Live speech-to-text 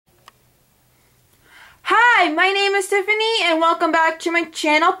Hi, my name is Tiffany and welcome back to my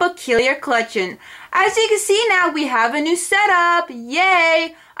channel, Peculiar Collection. As you can see now, we have a new setup.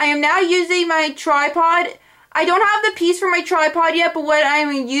 Yay! I am now using my tripod. I don't have the piece for my tripod yet, but what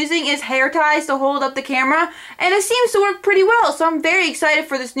I'm using is hair ties to hold up the camera, and it seems to work pretty well, so I'm very excited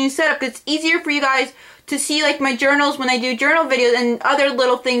for this new setup because it's easier for you guys to see like my journals when I do journal videos and other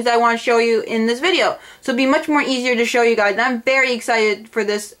little things I want to show you in this video. So it'll be much more easier to show you guys, and I'm very excited for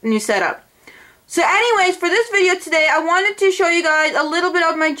this new setup. So anyways, for this video today, I wanted to show you guys a little bit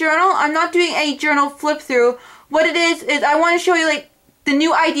of my journal. I'm not doing a journal flip through. What it is I want to show you like the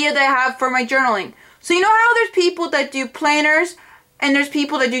new idea that I have for my journaling. So you know how there's people that do planners and there's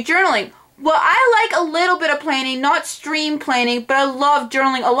people that do journaling. Well, I like a little bit of planning, not stream planning, but I love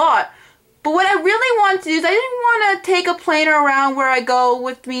journaling a lot. But what I really want to do is I didn't want to take a planner around where I go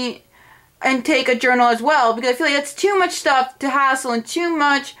with me and take a journal as well, because I feel like that's too much stuff to hassle and too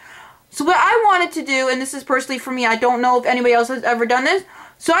much. So what I wanted to do, and this is personally for me, I don't know if anybody else has ever done this,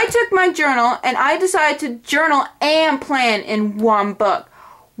 so I took my journal and I decided to journal and plan in one book.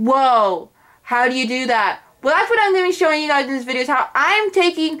 Whoa, how do you do that? Well, that's what I'm going to be showing you guys in this video, is how I'm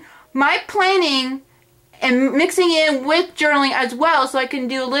taking my planning and mixing it in with journaling as well, so I can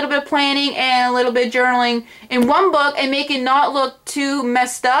do a little bit of planning and a little bit of journaling in one book and make it not look too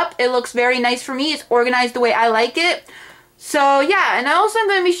messed up. It looks very nice for me. It's organized the way I like it. So yeah, and also I'm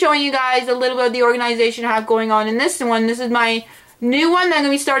going to be showing you guys a little bit of the organization I have going on in this one. This is my new one that I'm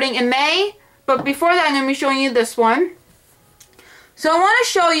going to be starting in May. But before that, I'm going to be showing you this one. So I want to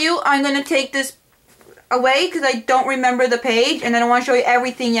show you, I'm going to take this away because I don't remember the page. And I don't want to show you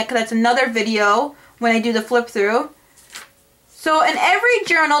everything yet because that's another video when I do the flip through. So in every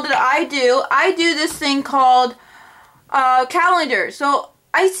journal that I do this thing called calendar. So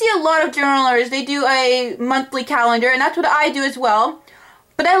I see a lot of journalers, they do a monthly calendar, and that's what I do as well.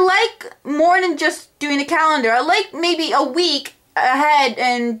 But I like more than just doing a calendar. I like maybe a week ahead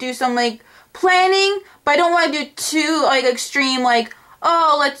and do some like planning, but I don't want to do too like extreme, like,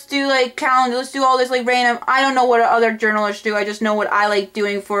 oh, let's do like calendar, let's do all this like random. I don't know what other journalists do. I just know what I like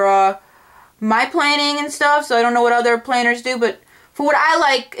doing for my planning and stuff. So I don't know what other planners do, but for what I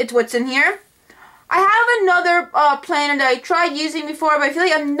like, it's what's in here. I have another planner that I tried using before, but I feel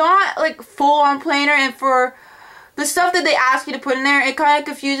like I'm not like full on planner, and for the stuff that they ask you to put in there, it kind of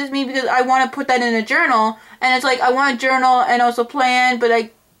confuses me because I want to put that in a journal, and it's like I want to journal and also plan, but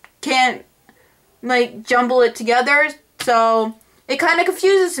I can't like jumble it together, so it kind of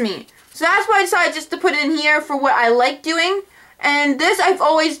confuses me. So that's why I decided just to put it in here for what I like doing. And this, I've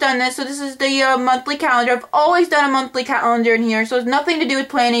always done this, so this is the monthly calendar. I've always done a monthly calendar in here, so it's nothing to do with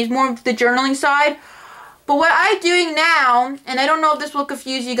planning. It's more of the journaling side. But what I'm doing now, and I don't know if this will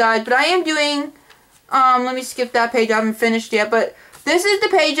confuse you guys, but I am doing, let me skip that page, I haven't finished yet, but this is the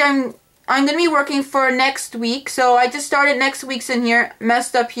page I'm going to be working for next week. So I just started next week's in here,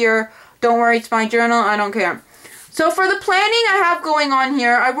 messed up here. Don't worry, it's my journal, I don't care. So for the planning I have going on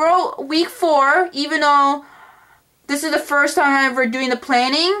here, I wrote week 4, even though this is the first time I'm ever doing the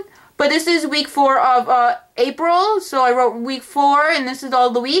planning, but this is week 4 of April, so I wrote week 4, and this is all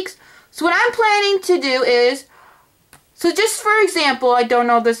the weeks. So what I'm planning to do is, so just for example, I don't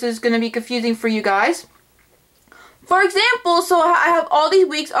know if this is going to be confusing for you guys. For example, so I have all these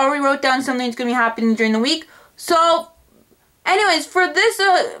weeks, I already wrote down something that's going to be happening during the week. So, anyways, for this,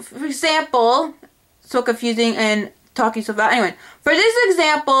 for example, so confusing and talking so fast. Anyway, for this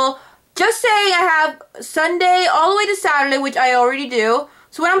example, just say I have Sunday all the way to Saturday, which I already do.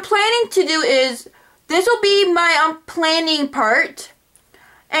 So what I'm planning to do is, this will be my planning part.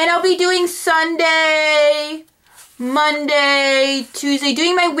 And I'll be doing Sunday, Monday, Tuesday,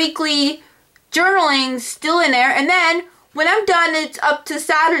 doing my weekly journaling still in there. And then when I'm done, it's up to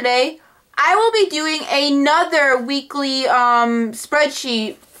Saturday, I will be doing another weekly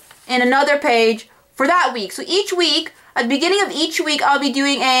spreadsheet in another page for that week. So each week, at the beginning of each week, I'll be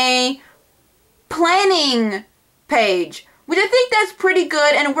doing a planning page, which I think that's pretty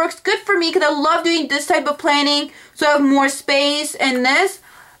good, and it works good for me because I love doing this type of planning, so I have more space in this.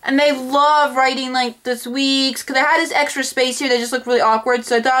 And I love writing like this weeks, because I had this extra space here that just looked really awkward,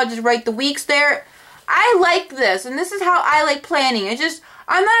 so I thought I'd just write the weeks there. I like this, and this is how I like planning.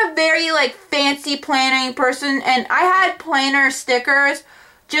 I'm not a very like fancy planning person, and I had planner stickers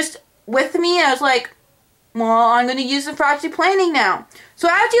just with me, and I was like, well, I'm going to use them for actually planning now. So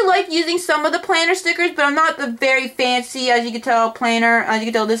I actually like using some of the planner stickers, but I'm not the very fancy, as you can tell, planner. As you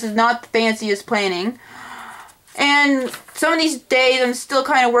can tell, this is not the fanciest planning. And some of these days I'm still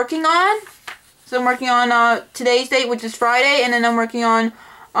kind of working on. So I'm working on today's date, which is Friday, and then I'm working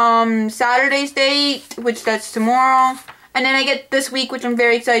on Saturday's date, which that's tomorrow. And then I get this week, which I'm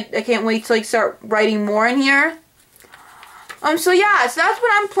very excited. I can't wait to like start writing more in here. So yeah, so that's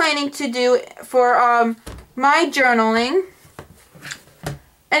what I'm planning to do for my journaling.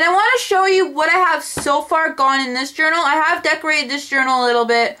 And I want to show you what I have so far gone in this journal. I have decorated this journal a little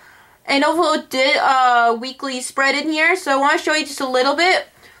bit. And also did a weekly spread in here. So I want to show you just a little bit.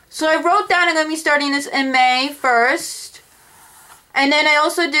 So I wrote down I'm going to be starting this in May 1st. And then I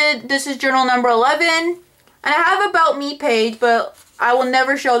also did, this is journal number 11. And I have About Me page, but I will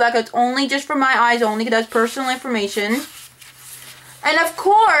never show that because it's only just for my eyes only, because that's personal information. And of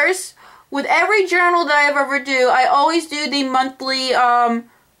course, with every journal that I ever do, I always do the monthly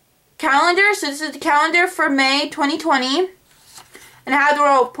calendar. So this is the calendar for May 2020. And I have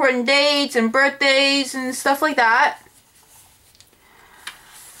the important dates and birthdays and stuff like that.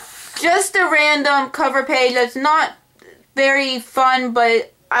 Just a random cover page that's not very fun,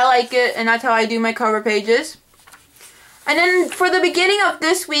 but I like it, and that's how I do my cover pages. And then for the beginning of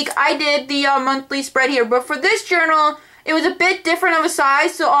this week, I did the monthly spread here. But for this journal, it was a bit different of a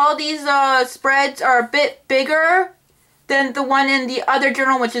size, so all these spreads are a bit bigger than the one in the other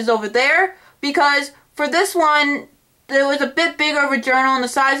journal, which is over there. Because for this one, it was a bit bigger of a journal, and the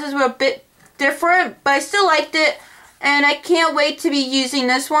sizes were a bit different, but I still liked it. And I can't wait to be using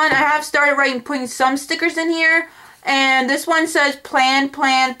this one. I have started putting some stickers in here. And this one says plan,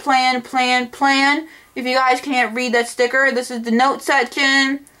 plan, plan, plan, plan. If you guys can't read that sticker, this is the note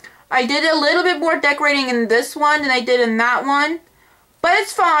section. I did a little bit more decorating in this one than I did in that one. But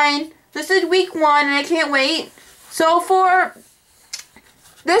it's fine. This is week 1 and I can't wait. So for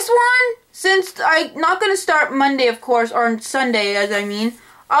this one, since I'm not going to start Monday, of course, or Sunday, as I mean,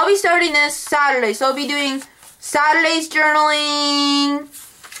 I'll be starting this Saturday. So I'll be doing Saturday's journaling,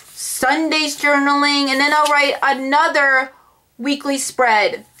 Sunday's journaling, and then I'll write another weekly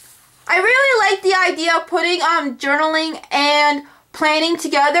spread. I really like the idea of putting journaling and planning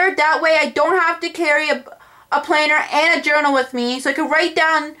together. That way I don't have to carry a planner and a journal with me. So I can write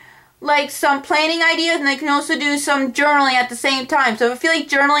down like some planning ideas, and I can also do some journaling at the same time. So if I feel like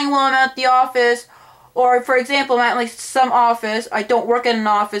journaling while I'm at the office, or for example, I'm at like some office. I don't work in an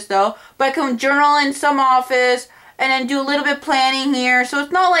office though, but I can journal in some office and then do a little bit of planning here. So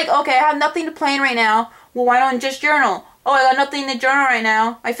it's not like, okay, I have nothing to plan right now. Well, why don't I just journal? Oh, I got nothing to journal right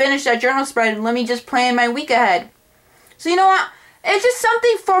now. I finished that journal spread, and let me just plan my week ahead. So you know what? It's just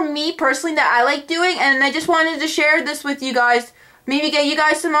something for me personally that I like doing, and I just wanted to share this with you guys. Maybe get you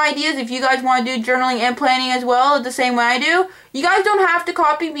guys some ideas if you guys want to do journaling and planning as well, the same way I do. You guys don't have to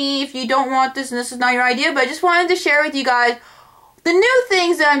copy me if you don't want this and this is not your idea, but I just wanted to share with you guys the new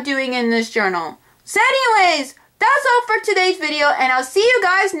things that I'm doing in this journal. So anyways, that's all for today's video, and I'll see you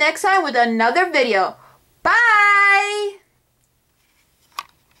guys next time with another video. Bye!